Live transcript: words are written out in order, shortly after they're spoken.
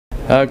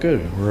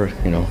Good. We're,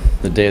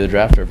 the day of the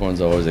draft,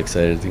 everyone's always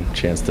excited, the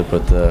chance to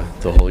put the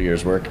whole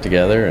year's work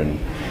together and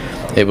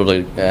able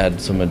to add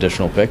some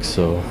additional picks.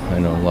 So I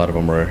know a lot of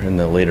them were in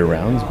the later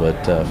rounds,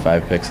 but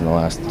 5 picks in the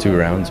last 2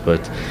 rounds.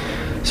 But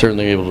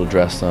certainly able to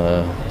address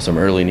some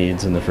early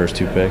needs in the first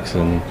 2 picks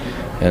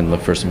and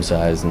look for some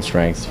size and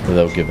strength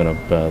without giving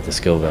up the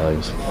skill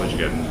values. What did you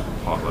get in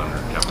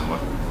Hoglander, Kevin?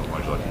 What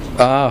did you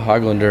like?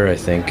 Hoglander, I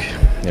think,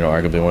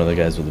 arguably one of the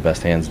guys with the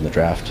best hands in the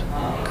draft.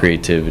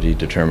 Creativity,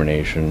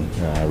 determination,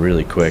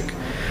 really quick.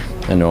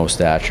 I know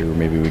stature,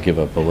 maybe we give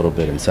up a little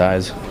bit in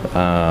size,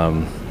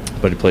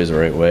 but he plays the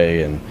right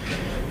way, and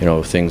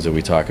things that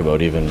we talk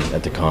about even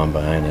at the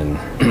combine,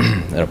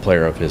 and a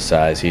player of his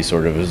size, he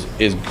sort of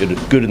is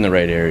good in the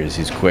right areas.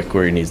 He's quick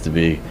where he needs to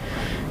be,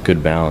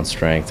 good balance,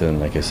 strength,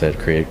 and like I said,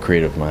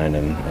 creative mind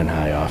and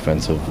high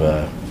offensive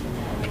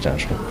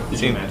potential.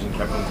 Did you imagine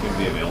Kevin was going to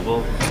be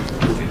available?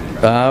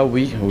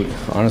 We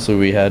honestly,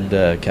 we had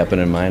Kevin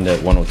in mind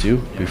at 102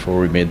 before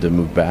we made the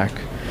move back.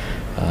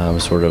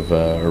 Sort of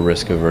a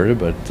risk averted,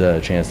 but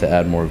a chance to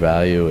add more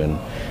value,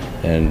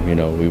 and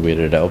we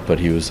waited it out. But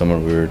he was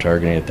someone we were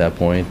targeting at that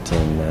point,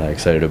 and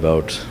excited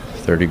about.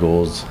 30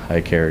 goals,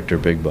 high character,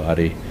 big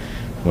body,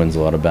 wins a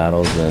lot of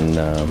battles, and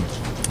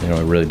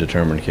a really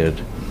determined kid.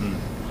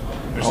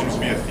 There seems to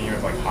be a theme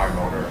of high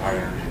motor, high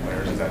energy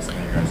players. Is that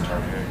something you guys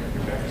targeted?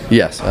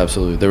 Yes,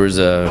 absolutely. There was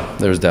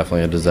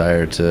definitely a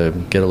desire to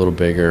get a little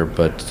bigger,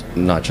 but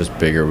not just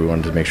bigger. We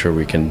wanted to make sure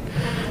we can,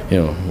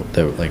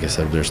 like I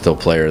said, there's still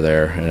player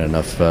there and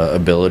enough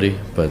ability,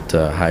 but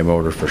high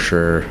motor for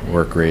sure,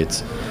 work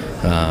rates,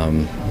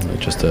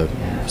 just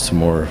some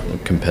more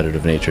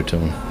competitive nature to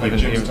him. Like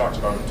Jim's talked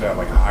about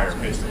a higher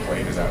pace to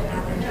play. Does that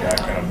loop into that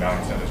kind of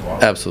balance that as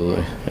well?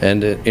 Absolutely.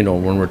 And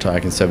when we're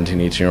talking 17,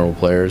 18-year-old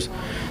players,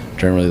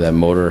 generally that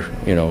motor,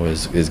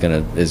 is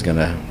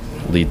gonna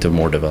lead to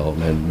more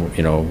development.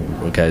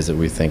 Guys that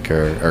we think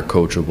are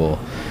coachable,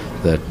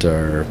 that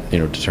are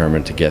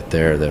determined to get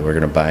there, that we're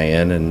going to buy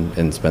in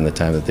and spend the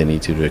time that they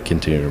need to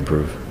continue to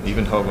improve.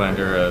 Even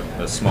Hoglander,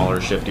 a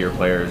smaller, shiftier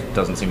player,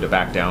 doesn't seem to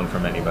back down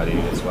from anybody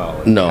as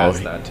well. No,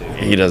 he that too.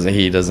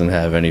 He doesn't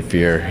have any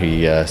fear.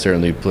 He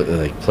certainly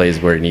plays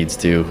where he needs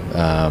to.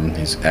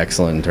 He's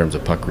excellent in terms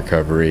of puck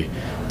recovery,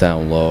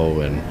 down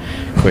low, and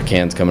quick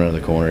hands coming out of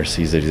the corner.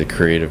 Sees that he's a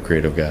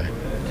creative guy.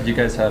 Did you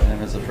guys have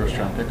him as a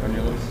first-round pick on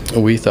your list?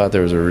 We thought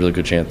there was a really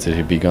good chance that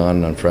he'd be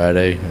gone on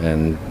Friday,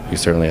 and we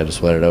certainly had to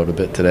sweat it out a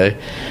bit today.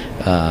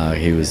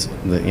 He was,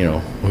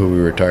 who we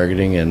were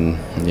targeting, and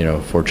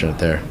fortunate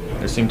there.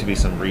 There seemed to be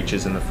some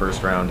reaches in the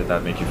first round. Did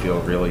that make you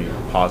feel really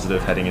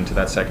positive heading into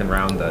that second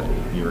round, that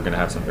you were going to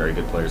have some very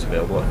good players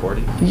available at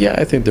 40? Yeah,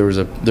 I think there's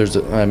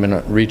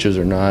reaches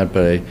or not,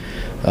 but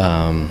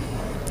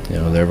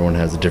everyone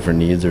has different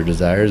needs or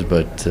desires,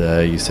 but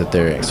you sit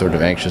there sort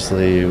of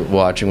anxiously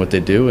watching what they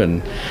do,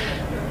 and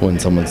when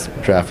someone's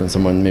drafting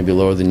someone maybe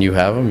lower than you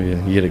have them,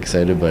 you get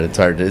excited, but it's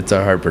hard. It's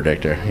a hard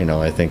predictor.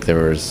 I think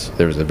there was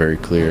a very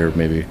clear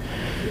maybe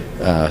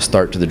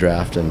start to the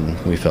draft, and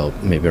we felt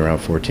maybe around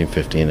 14,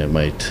 15 it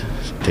might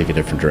take a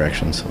different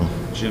direction. So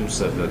Jim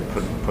said that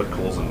Put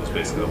Colson was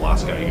basically the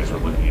last guy you guys were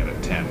looking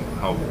at 10.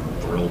 How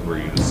thrilled were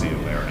you to see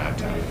him there at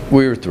 10?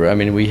 We were thrilled. I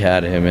mean, we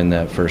had him in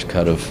that first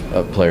cut of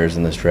players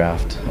in this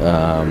draft.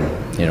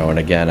 And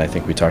again, I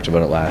think we talked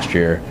about it last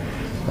year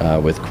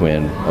with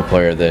Quinn, a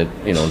player that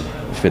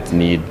fits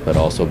need, but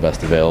also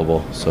best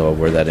available. So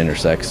where that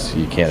intersects,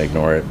 you can't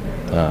ignore it.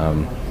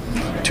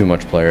 Too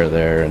much player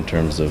there in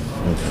terms of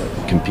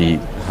compete,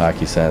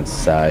 hockey sense,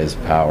 size,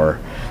 power,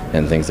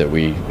 and things that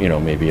we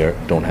maybe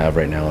don't have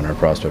right now in our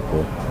prospect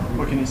pool.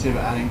 What can you say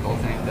about adding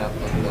goaltending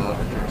depth to the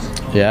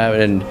Victors? Yeah,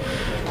 and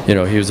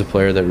he was a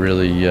player that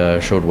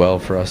really showed well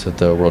for us at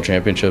the World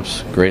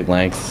Championships. Great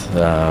length,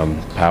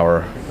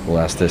 power,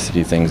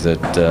 elasticity, things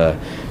that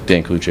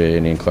Dan Kluche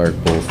and Ian Clark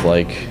both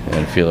like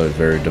and feel are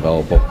very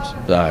developable.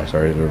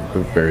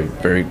 Very,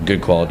 very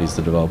good qualities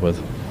to develop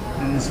with.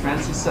 And is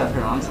Francis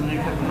Perron something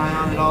you kept an eye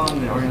on at all in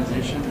the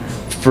organization?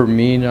 For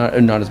me, not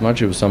as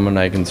much. It was someone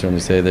I can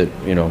certainly say that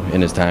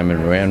in his time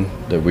in Rouen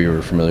that we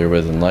were familiar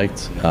with and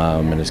liked,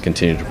 and has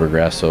continued to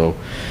progress. So,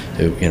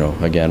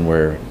 again,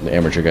 where the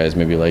amateur guys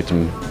maybe liked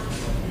him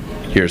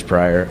years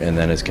prior, and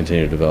then has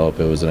continued to develop,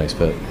 it was a nice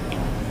fit.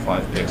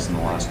 5 picks in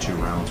the last 2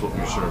 rounds. What were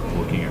you sort of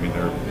looking? I mean,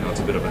 it's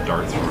a bit of a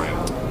dart throw,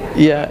 right?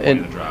 Yeah,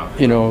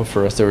 and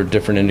for us there were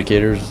different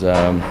indicators.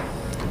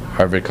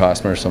 Arvid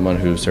Kosmer, someone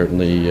who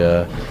certainly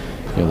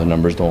the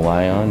numbers don't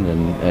lie on,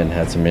 and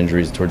had some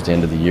injuries towards the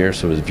end of the year,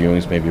 so his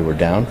viewings maybe were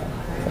down.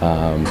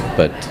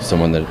 But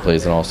someone that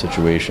plays in all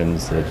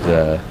situations,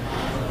 that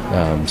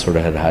sort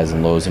of had highs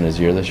and lows in his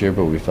year this year,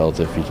 but we felt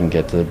if he can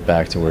get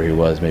back to where he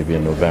was maybe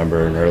in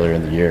November and earlier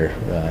in the year,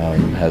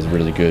 has a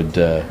really good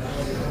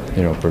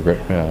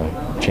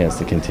chance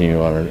to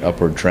continue on an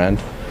upward trend.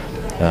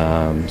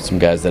 Some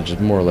guys that just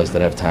more or less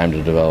that have time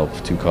to develop,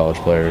 2 college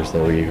players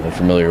that we are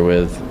familiar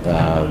with,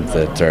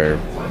 that are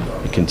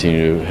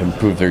continue to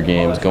improve their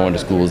games, go into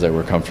schools that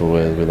we're comfortable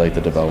with. We like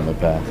the development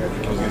path.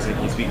 I was going to say,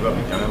 can you speak about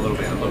McDonough a little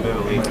bit of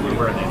a late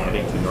bloomer and then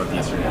heading to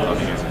Northeastern? How do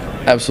you guys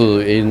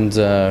Absolutely.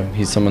 Aiden's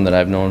he's someone that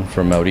I've known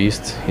from out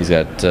east. He's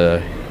got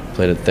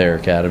played at Thayer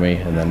Academy,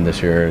 and then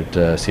this year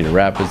at Cedar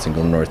Rapids and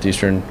going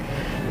Northeastern,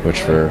 which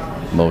for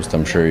most,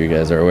 I'm sure you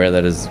guys are aware,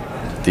 that is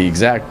the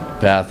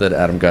exact path that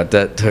Adam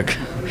Gaudet took.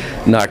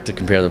 Not to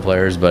compare the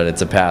players, but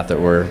it's a path that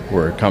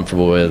we're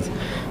comfortable with.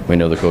 We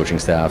know the coaching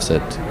staffs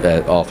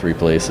at all three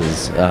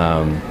places.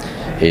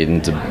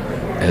 Aiden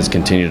has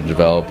continued to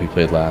develop. He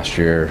played last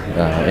year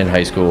in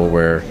high school,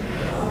 where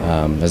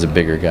as a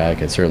bigger guy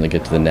could certainly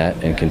get to the net,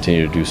 and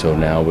continue to do so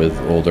now with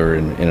older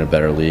and in a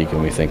better league,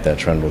 and we think that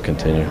trend will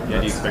continue. Yeah, do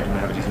you expect him to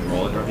have a decent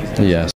role at Northeastern? Yes.